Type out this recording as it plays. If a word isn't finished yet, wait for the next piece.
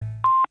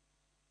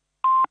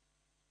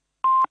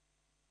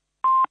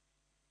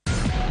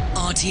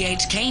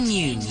RTHK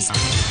News.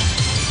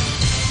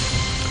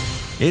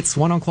 It's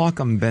 1 o'clock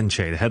on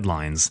Benche, the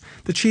headlines.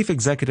 The chief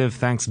executive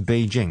thanks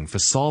Beijing for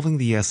solving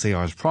the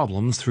SAR's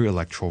problems through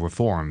electoral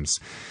reforms.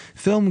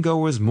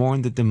 Filmgoers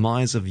mourn the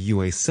demise of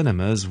UA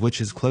Cinemas,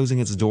 which is closing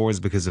its doors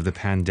because of the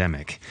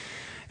pandemic.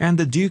 And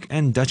the Duke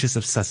and Duchess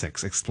of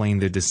Sussex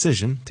explained their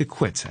decision to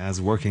quit as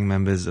working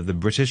members of the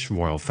British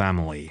royal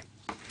family.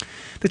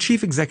 The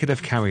chief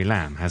executive, Carrie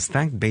Lam, has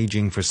thanked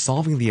Beijing for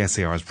solving the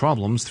SAR's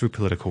problems through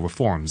political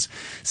reforms,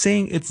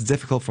 saying it's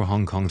difficult for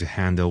Hong Kong to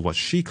handle what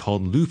she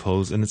called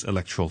loopholes in its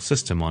electoral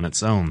system on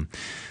its own.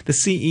 The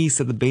CE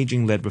said the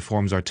Beijing-led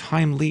reforms are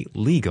timely,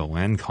 legal,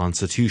 and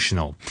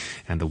constitutional,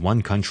 and the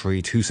one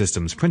country, two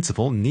systems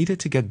principle needed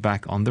to get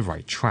back on the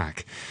right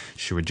track.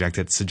 She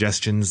rejected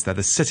suggestions that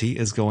the city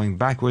is going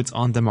backwards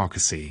on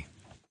democracy.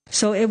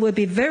 So it would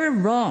be very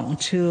wrong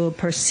to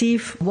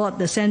perceive what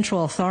the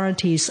central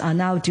authorities are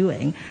now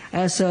doing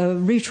as a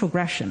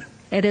retrogression.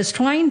 It is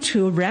trying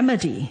to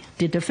remedy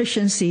the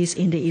deficiencies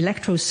in the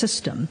electoral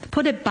system,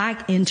 put it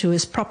back into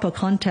its proper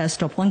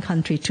context of one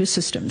country, two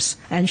systems,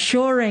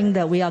 ensuring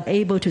that we are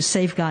able to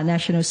safeguard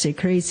national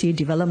security,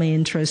 development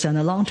interests, and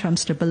the long-term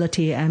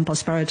stability and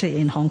prosperity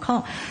in Hong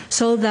Kong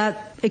so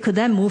that it could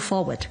then move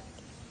forward.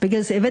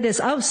 Because if it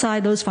is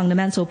outside those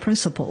fundamental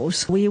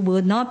principles, we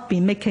would not be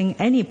making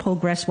any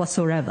progress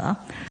whatsoever.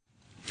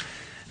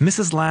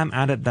 Mrs. Lam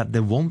added that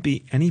there won't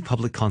be any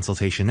public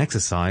consultation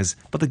exercise,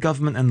 but the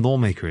government and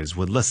lawmakers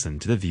would listen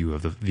to the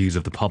views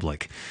of the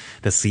public.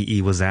 The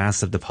CE was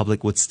asked if the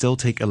public would still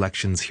take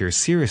elections here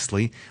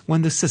seriously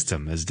when the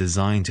system is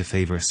designed to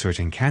favor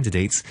certain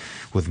candidates,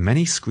 with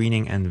many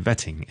screening and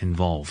vetting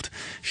involved.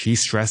 She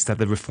stressed that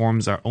the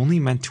reforms are only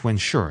meant to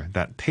ensure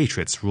that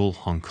patriots rule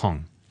Hong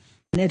Kong.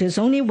 It is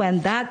only when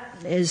that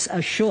is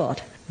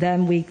assured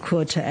then we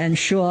could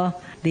ensure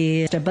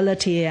the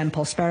stability and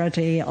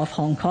prosperity of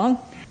Hong Kong.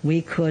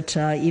 We could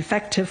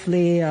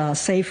effectively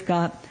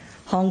safeguard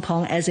Hong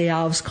Kong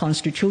SAR's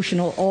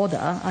constitutional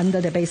order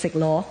under the Basic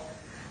Law,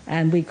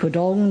 and we could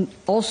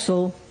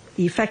also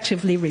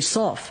effectively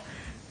resolve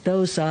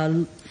those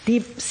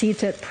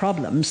deep-seated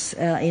problems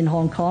in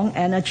Hong Kong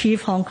and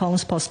achieve Hong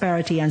Kong's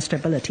prosperity and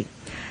stability.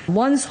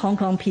 Once Hong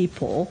Kong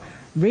people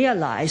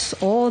realize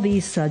all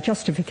these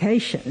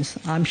justifications,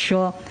 I'm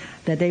sure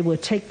that they will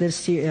take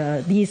these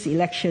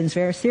elections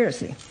very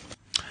seriously.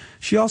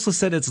 She also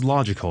said it's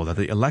logical that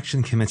the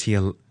election committee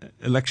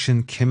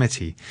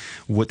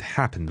would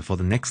happen before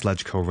the next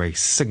LegCo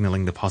race,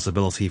 signaling the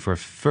possibility for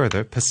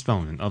further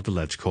postponement of the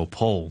LegCo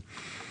poll.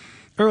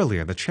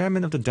 Earlier, the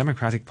chairman of the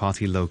Democratic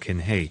Party, Loh Kin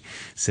Hei,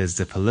 says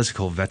the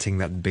political vetting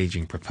that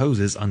Beijing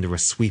proposes under a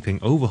sweeping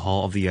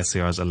overhaul of the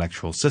SAR's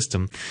electoral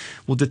system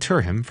will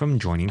deter him from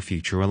joining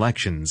future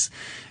elections.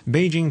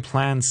 Beijing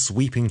plans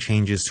sweeping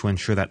changes to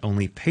ensure that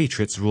only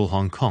patriots rule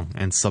Hong Kong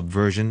and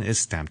subversion is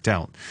stamped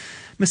out.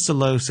 Mr.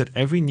 Loh said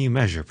every new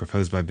measure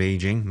proposed by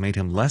Beijing made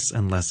him less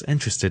and less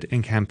interested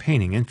in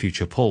campaigning in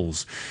future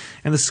polls,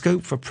 and the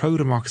scope for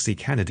pro-democracy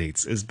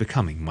candidates is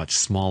becoming much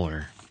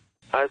smaller.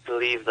 I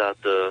believe that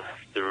the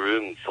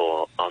room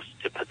for us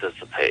to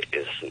participate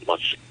is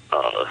much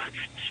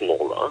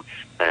smaller,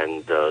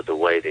 and the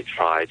way they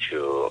try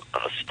to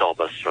stop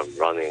us from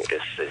running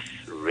is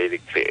really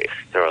clear.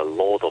 There are a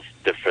lot of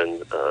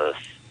different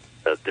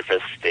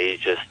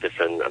stages,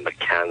 different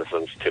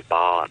mechanisms to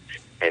bar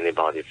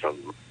anybody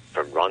from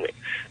running,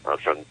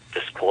 from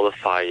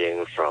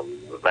disqualifying, from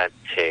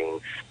vetting,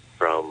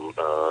 from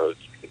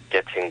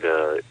getting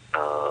the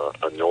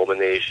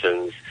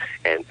nominations,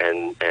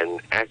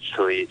 and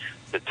actually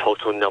the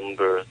total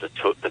number,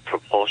 the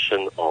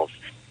proportion of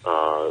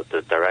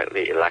the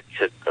directly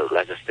elected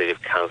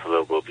legislative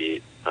councillor will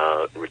be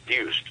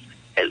reduced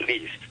at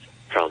least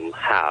from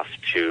half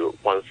to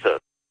one-third.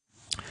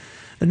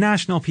 The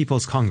National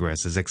People's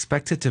Congress is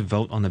expected to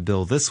vote on a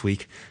bill this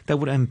week that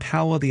would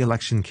empower the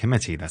election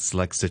committee that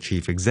selects the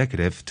chief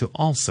executive to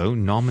also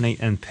nominate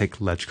and pick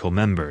LegCo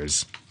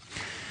members.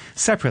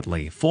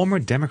 Separately, former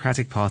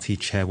Democratic Party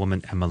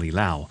chairwoman Emily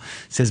Lau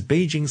says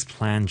Beijing's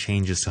planned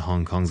changes to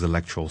Hong Kong's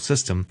electoral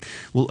system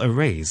will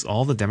erase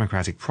all the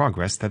democratic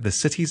progress that the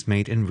city's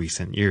made in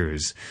recent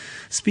years.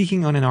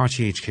 Speaking on an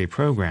RTHK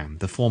program,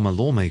 the former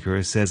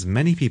lawmaker says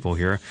many people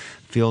here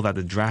feel that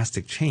the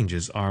drastic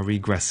changes are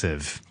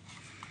regressive.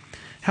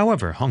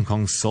 However, Hong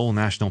Kong's sole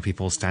National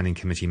People's Standing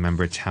Committee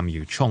member Tam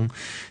Yu Chung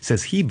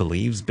says he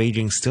believes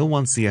Beijing still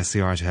wants the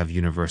SAR to have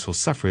universal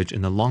suffrage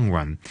in the long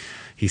run.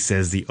 He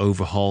says the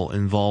overhaul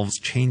involves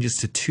changes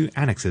to 2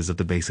 annexes of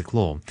the Basic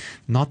Law,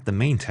 not the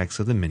main text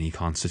of the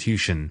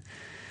mini-constitution.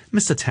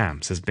 Mr.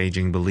 Tam says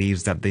Beijing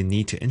believes that they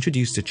need to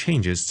introduce the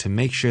changes to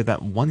make sure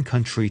that one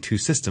country, two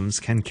systems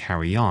can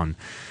carry on,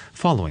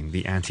 following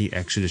the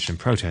anti-extradition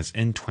protests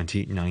in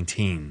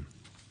 2019.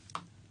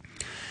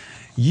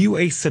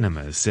 UA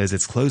Cinemas says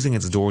it's closing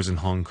its doors in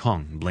Hong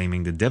Kong,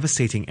 blaming the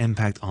devastating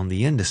impact on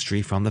the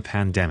industry from the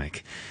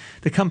pandemic.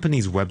 The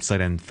company's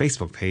website and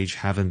Facebook page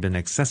haven't been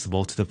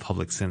accessible to the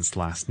public since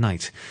last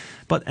night,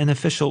 but an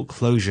official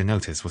closure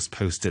notice was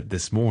posted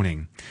this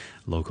morning.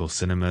 Local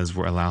cinemas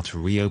were allowed to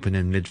reopen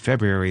in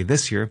mid-February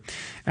this year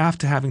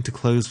after having to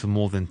close for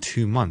more than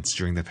 2 months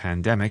during the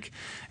pandemic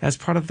as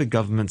part of the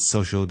government's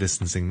social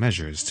distancing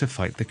measures to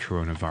fight the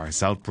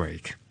coronavirus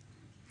outbreak.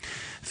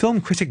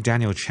 Film critic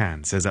Daniel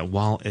Chan says that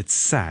while it's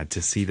sad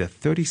to see the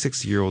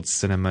 36-year-old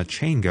cinema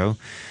chain go,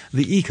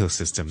 the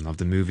ecosystem of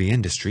the movie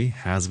industry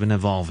has been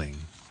evolving.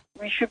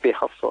 We should be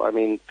hopeful.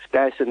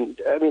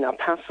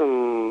 Apart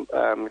from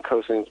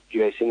closing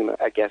UA Cinema,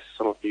 I guess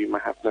some of you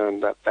might have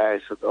known that there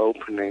is an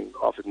opening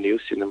of a new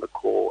cinema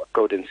called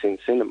Golden Scene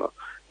Cinema.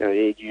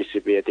 It used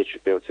to be a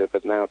distributor,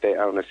 but now they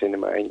own a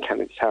cinema in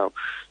Canning Town.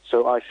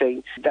 So I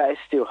think there is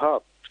still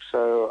hope.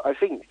 So I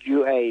think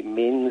UA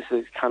means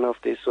it's kind of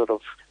this sort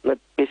of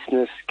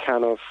business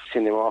kind of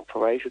cinema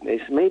operation.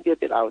 It's maybe a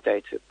bit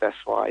outdated. That's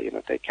why,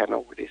 they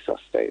cannot really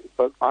sustain.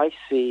 But I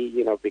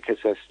see, because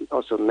there's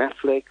also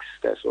Netflix,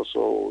 there's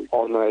also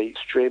online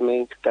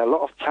streaming, there are a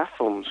lot of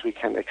platforms we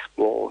can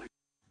explore.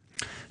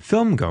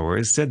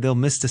 Filmgoers said they'll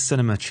miss the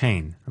cinema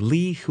chain.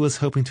 Lee, who was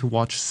hoping to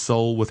watch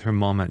Soul with her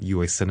mom at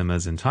UA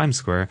Cinemas in Times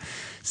Square,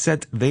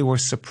 said they were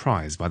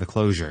surprised by the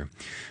closure.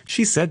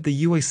 She said the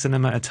UA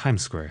Cinema at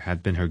Times Square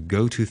had been her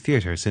go-to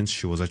theater since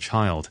she was a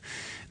child.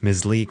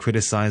 Ms. Lee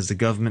criticized the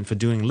government for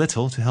doing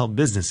little to help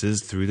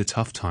businesses through the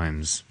tough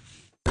times.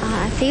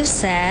 I feel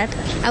sad.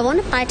 I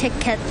want to buy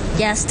ticket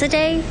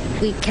yesterday.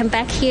 We came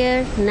back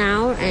here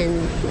now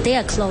and they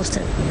are closed.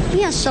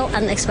 We are so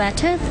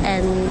unexpected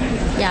and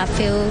I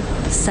feel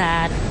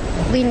sad.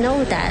 We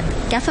know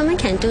that government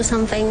can do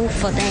something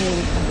for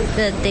them,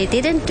 but they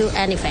didn't do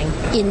anything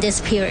in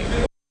this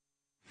period.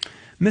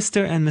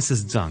 Mr. and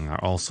Mrs. Zhang are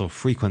also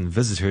frequent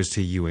visitors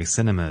to UA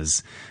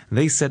Cinemas.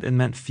 They said it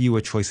meant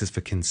fewer choices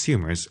for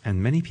consumers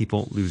and many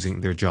people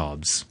losing their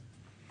jobs.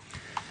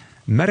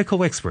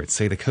 Medical experts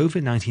say the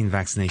COVID-19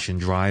 vaccination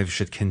drive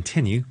should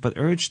continue, but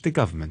urged the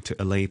government to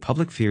allay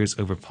public fears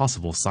over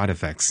possible side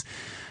effects.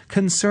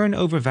 Concern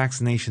over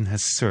vaccination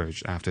has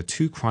surged after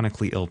 2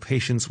 chronically ill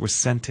patients were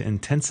sent to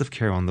intensive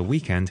care on the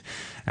weekend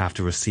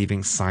after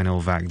receiving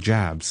Sinovac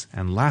jabs,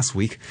 and last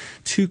week,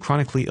 2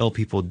 chronically ill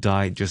people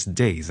died just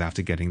days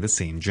after getting the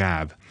same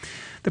jab.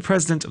 The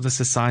president of the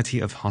Society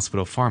of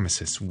Hospital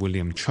Pharmacists,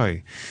 William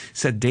Choi,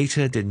 said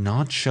data did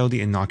not show the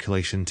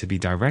inoculation to be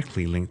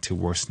directly linked to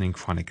worsening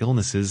chronic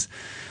illnesses,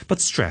 but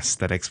stressed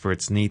that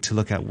experts need to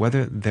look at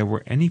whether there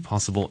were any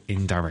possible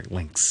indirect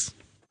links.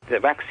 The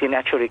vaccine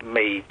actually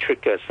may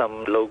trigger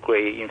some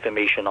low-grade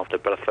inflammation of the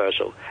blood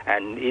vessel,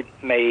 and it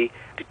may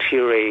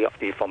deteriorate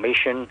the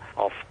formation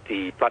of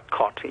the blood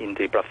clot in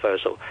the blood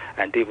vessel,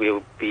 and it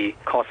will be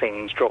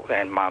causing stroke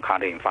and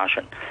myocardial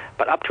infarction.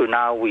 But up to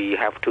now, we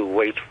have to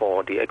wait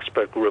for the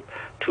expert group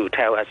to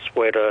tell us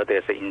whether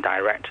there's an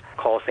indirect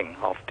causing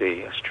of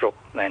the stroke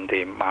and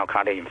the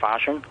myocardial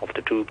infarction of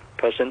the 2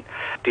 persons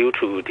due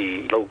to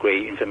the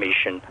low-grade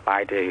inflammation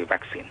by the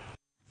vaccine.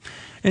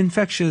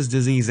 Infectious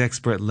disease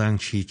expert Leung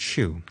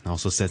Chi-Chiu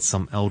also said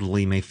some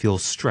elderly may feel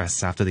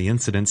stress after the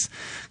incidents,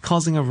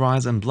 causing a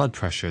rise in blood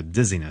pressure,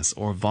 dizziness,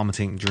 or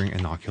vomiting during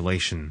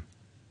inoculation.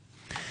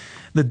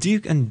 The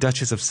Duke and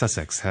Duchess of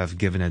Sussex have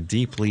given a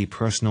deeply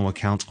personal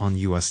account on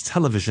U.S.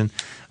 television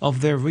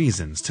of their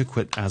reasons to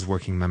quit as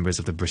working members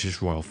of the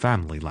British royal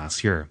family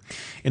last year.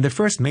 In their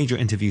first major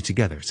interview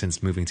together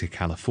since moving to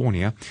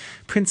California,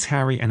 Prince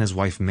Harry and his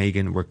wife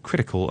Meghan were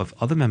critical of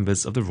other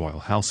members of the royal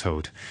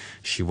household.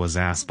 She was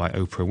asked by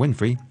Oprah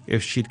Winfrey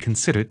if she'd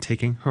considered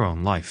taking her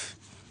own life.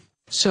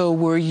 So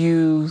were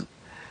you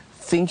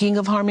thinking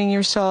of harming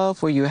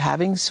yourself? Were you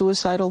having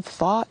suicidal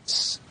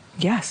thoughts?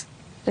 Yes.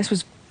 This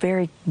was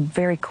very,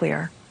 very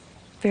clear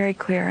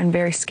and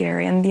very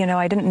scary. And,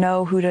 I didn't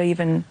know who to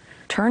even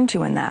turn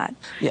to in that.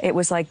 Yeah. It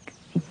was like,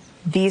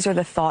 these are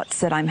the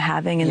thoughts that I'm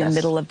having in the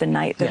middle of the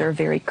night that are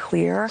very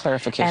clear.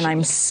 Clarification. And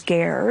I'm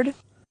scared.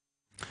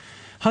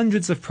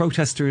 Hundreds of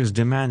protesters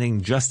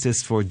demanding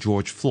justice for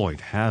George Floyd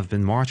have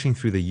been marching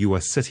through the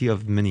U.S. city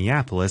of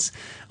Minneapolis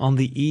on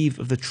the eve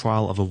of the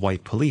trial of a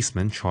white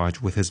policeman charged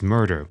with his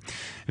murder.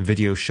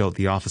 Video showed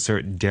the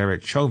officer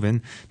Derek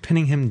Chauvin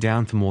pinning him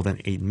down for more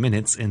than 8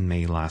 minutes in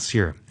May last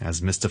year,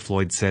 as Mr.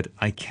 Floyd said,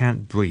 "I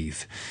can't breathe."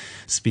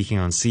 Speaking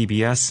on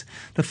CBS,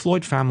 the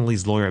Floyd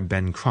family's lawyer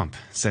Ben Crump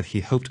said he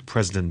hoped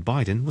President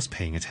Biden was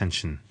paying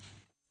attention.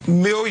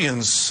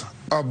 Millions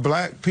of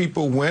black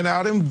people went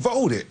out and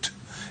voted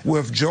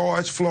with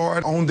George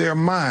Floyd on their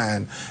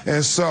mind.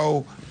 And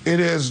so it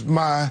is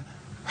my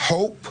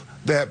hope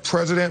that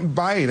President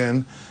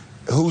Biden,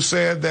 who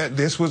said that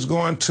this was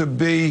going to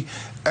be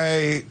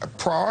a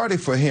priority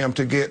for him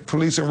to get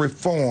policing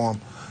reform,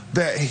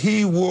 that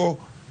he will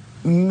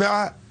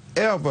not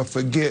ever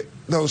forget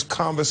those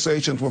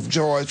conversations with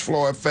George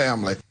Floyd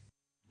family.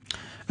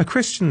 A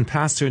Christian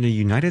pastor in the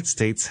United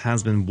States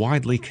has been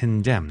widely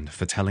condemned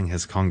for telling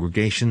his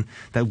congregation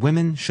that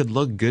women should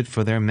look good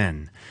for their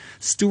men.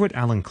 Stuart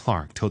Allen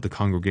Clark told the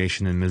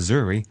congregation in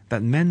Missouri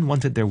that men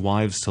wanted their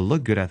wives to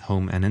look good at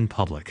home and in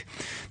public.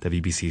 The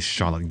BBC's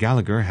Charlotte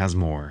Gallagher has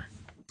more.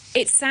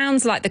 It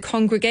sounds like the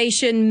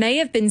congregation may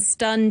have been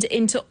stunned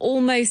into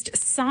almost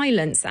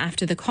silence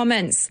after the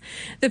comments.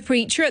 The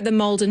preacher at the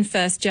Malden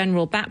First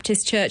General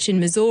Baptist Church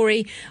in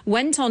Missouri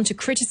went on to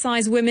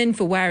criticise women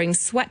for wearing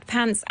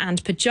sweatpants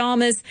and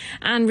pyjamas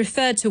and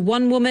referred to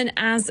one woman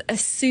as a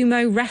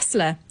sumo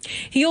wrestler.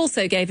 He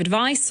also gave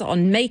advice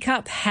on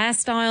makeup,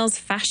 hairstyles,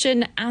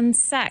 fashion and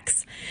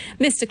sex.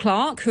 Mr.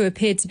 Clark, who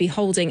appeared to be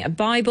holding a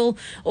Bible,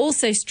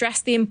 also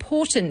stressed the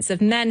importance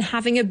of men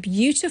having a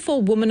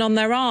beautiful woman on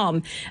their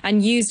arm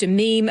and used a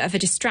meme of a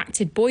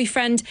distracted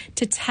boyfriend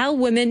to tell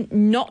women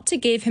not to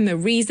give him a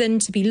reason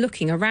to be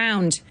looking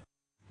around.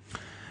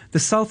 The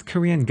South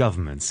Korean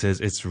government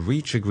says it's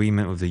reached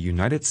agreement with the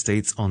United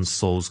States on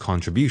Seoul's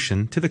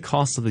contribution to the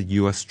cost of the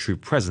U.S.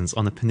 troop presence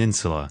on the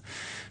peninsula.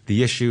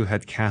 The issue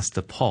had cast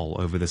a pall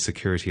over the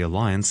security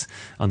alliance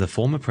under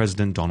former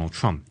President Donald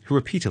Trump, who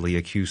repeatedly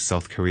accused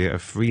South Korea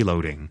of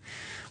freeloading.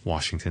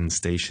 Washington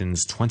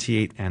stations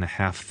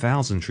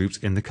 28,500 troops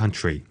in the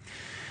country.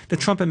 The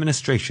Trump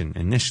administration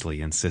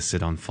initially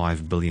insisted on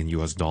 $5 billion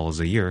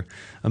a year,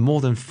 a more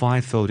than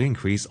five-fold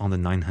increase on the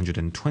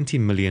 $920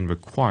 million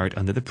required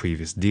under the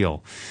previous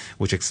deal,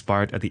 which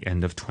expired at the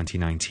end of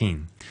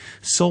 2019.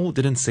 Seoul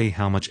didn't say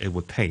how much it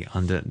would pay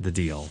under the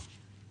deal.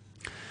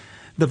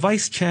 The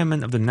vice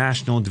chairman of the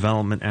National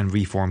Development and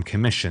Reform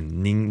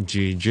Commission, Ning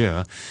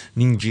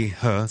Ji-he,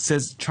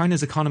 says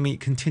China's economy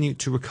continued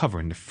to recover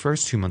in the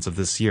first 2 months of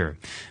this year.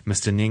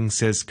 Mr. Ning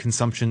says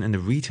consumption in the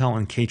retail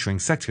and catering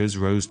sectors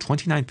rose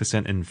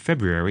 29% in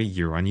February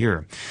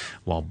year-on-year,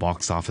 while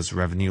box office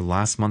revenue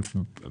last month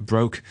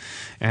broke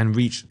and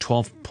reached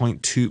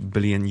 12.2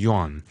 billion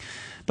yuan.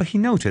 But he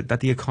noted that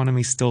the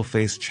economy still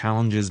faced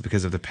challenges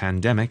because of the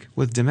pandemic,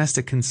 with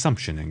domestic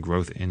consumption and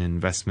growth in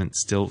investment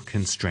still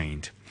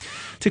constrained.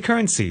 To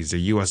currencies, the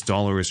US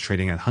dollar is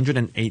trading at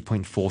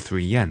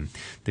 108.43 yen.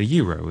 The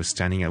euro is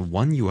standing at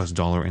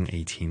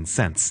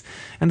 $1.18,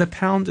 and the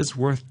pound is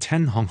worth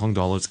 10 Hong Kong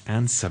dollars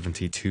and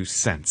 72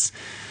 cents.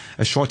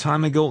 A short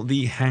time ago,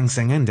 the Hang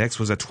Seng Index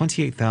was at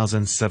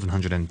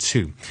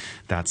 28,702.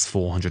 That's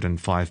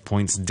 405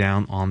 points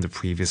down on the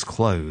previous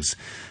close.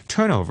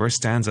 Turnover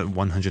stands at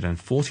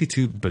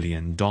 $142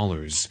 billion.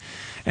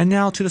 And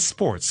now to the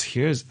sports.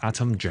 Here's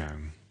Atom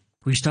Zhang.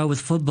 We start with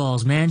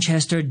football's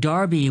Manchester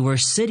derby, where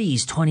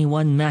City's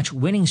 21-match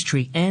winning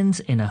streak ends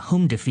in a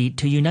home defeat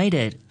to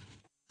United.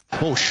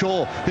 Oh,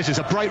 Shaw, this is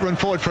a bright run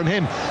forward from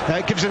him.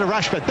 Gives it to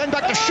Rashford, then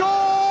back to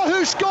Shaw,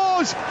 who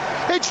scores!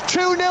 It's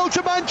 2-0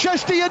 to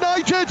Manchester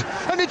United,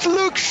 and it's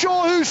Luke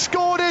Shaw who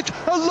scored it.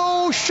 A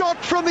low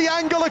shot from the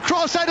angle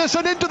across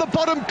Edison into the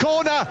bottom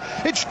corner.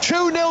 It's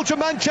 2-0 to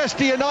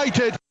Manchester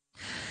United.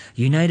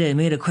 United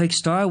made a quick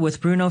start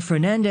with Bruno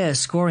Fernandes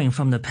scoring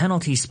from the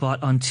penalty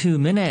spot on 2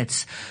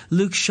 minutes.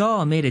 Luke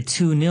Shaw made it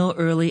 2-0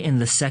 early in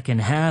the second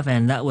half,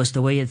 and that was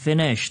the way it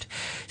finished.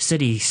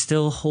 City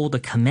still hold a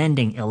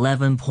commanding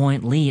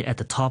 11-point lead at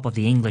the top of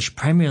the English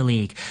Premier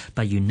League,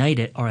 but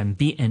United are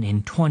unbeaten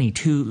in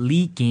 22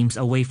 league games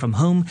away from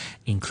home,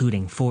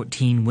 including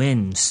 14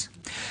 wins.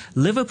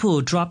 Liverpool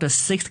dropped a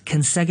 6th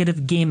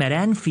consecutive game at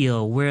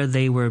Anfield, where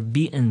they were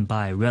beaten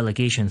by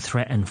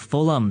relegation-threatened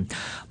Fulham.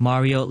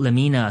 Mario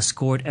Lemina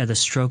scored at the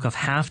stroke of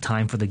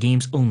halftime for the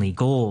game's only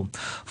goal.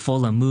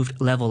 Fulham moved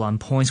level on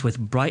points with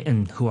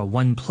Brighton, who are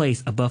one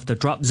place above the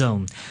drop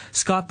zone.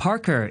 Scott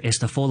Parker is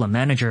the Fulham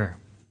manager.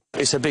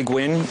 It's a big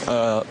win.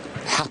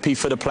 Happy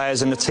for the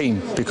players and the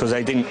team, because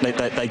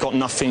they got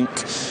nothing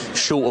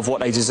short of what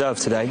they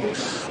deserved today.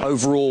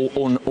 Overall,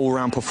 an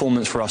all-round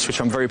performance for us,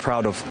 which I'm very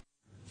proud of.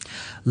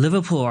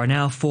 Liverpool are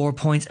now 4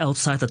 points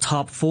outside the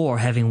top 4,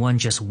 having won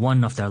just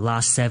one of their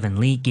last 7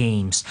 league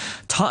games.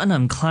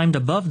 Tottenham climbed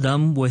above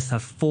them with a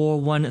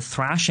 4-1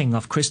 thrashing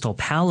of Crystal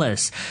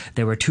Palace.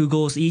 There were 2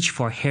 goals each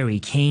for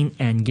Harry Kane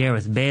and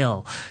Gareth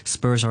Bale.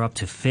 Spurs are up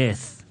to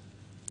 5th.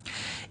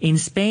 In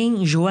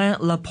Spain, Joan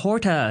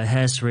Laporta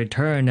has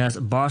returned as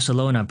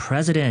Barcelona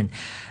president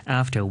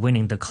after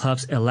winning the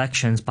club's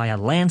elections by a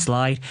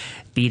landslide,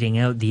 beating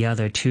out the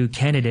other 2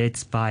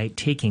 candidates by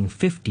taking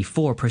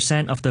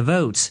 54% of the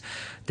votes.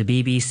 The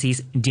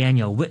BBC's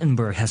Daniel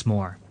Wittenberg has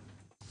more.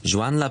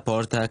 Joan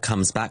Laporta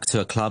comes back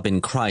to a club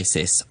in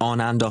crisis on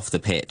and off the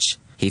pitch.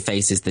 He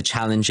faces the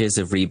challenges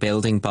of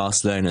rebuilding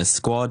Barcelona's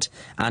squad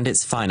and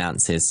its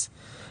finances.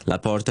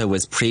 Laporta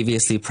was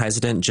previously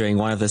president during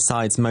one of the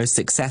side's most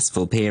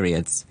successful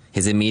periods.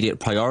 His immediate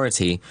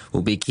priority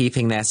will be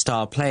keeping their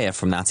star player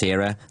from that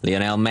era,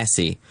 Lionel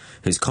Messi,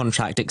 whose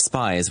contract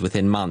expires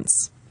within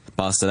months.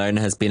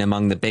 Barcelona has been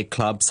among the big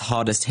clubs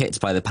hardest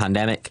hit by the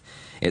pandemic,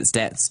 its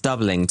debts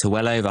doubling to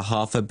well over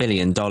 $500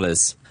 million.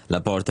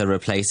 Laporta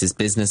replaces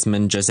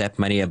businessman Josep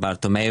Maria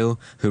Bartomeu,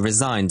 who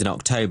resigned in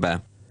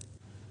October.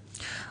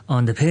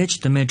 On the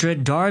pitch, the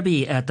Madrid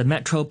derby at the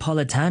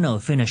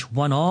Metropolitano finished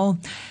 1-1.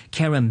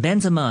 Karim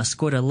Benzema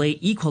scored a late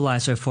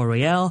equalizer for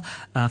Real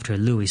after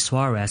Luis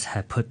Suarez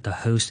had put the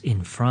host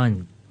in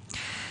front.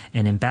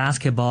 And in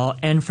basketball,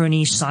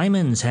 Anthony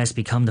Simons has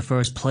become the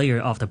first player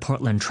of the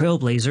Portland Trail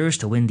Blazers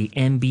to win the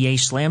NBA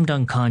Slam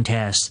Dunk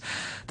Contest.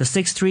 The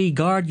 6'3"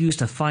 guard used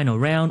the final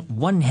round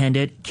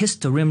one-handed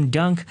kiss-the-rim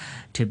dunk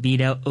to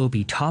beat out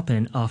Obi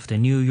Toppin of the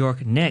New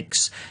York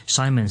Knicks.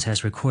 Simons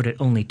has recorded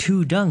only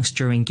 2 dunks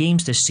during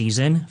games this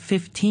season,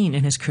 15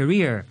 in his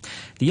career.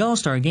 The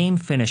All-Star game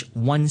finished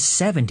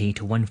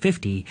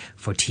 170-150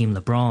 for Team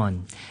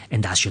LeBron.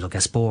 And that's your look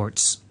at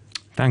sports.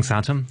 Thanks,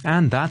 Atom.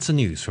 And that's the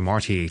news from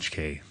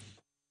RTHK.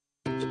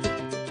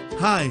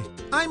 Hi,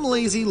 I'm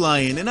Lazy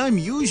Lion and I'm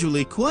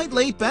usually quite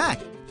laid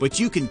back, but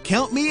you can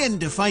count me in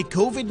to fight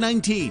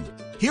COVID-19.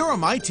 Here are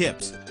my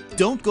tips.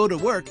 Don't go to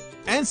work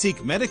and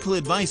seek medical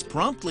advice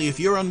promptly if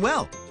you're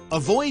unwell.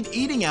 Avoid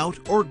eating out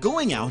or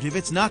going out if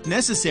it's not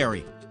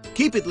necessary.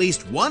 Keep at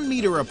least 1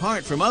 meter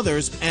apart from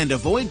others and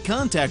avoid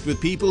contact with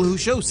people who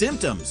show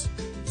symptoms.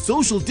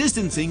 Social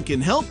distancing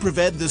can help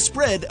prevent the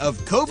spread of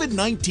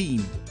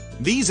COVID-19.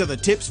 These are the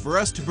tips for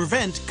us to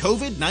prevent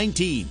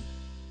COVID-19.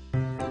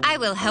 I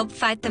will help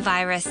fight the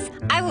virus.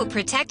 I will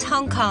protect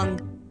Hong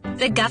Kong.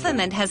 The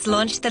government has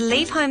launched the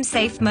Leave Home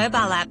Safe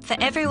mobile app for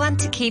everyone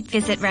to keep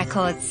visit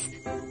records.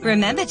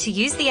 Remember to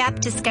use the app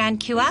to scan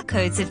QR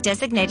codes of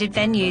designated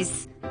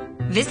venues.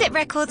 Visit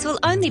records will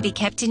only be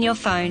kept in your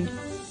phone.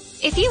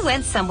 If you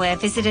went somewhere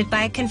visited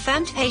by a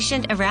confirmed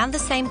patient around the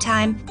same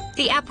time,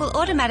 the app will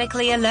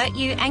automatically alert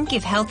you and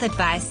give health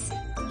advice.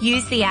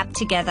 Use the app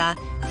together.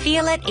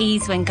 Feel at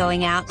ease when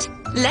going out.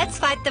 Let's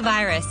fight the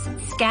virus.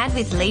 Scan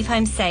with Leave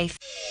Home Safe.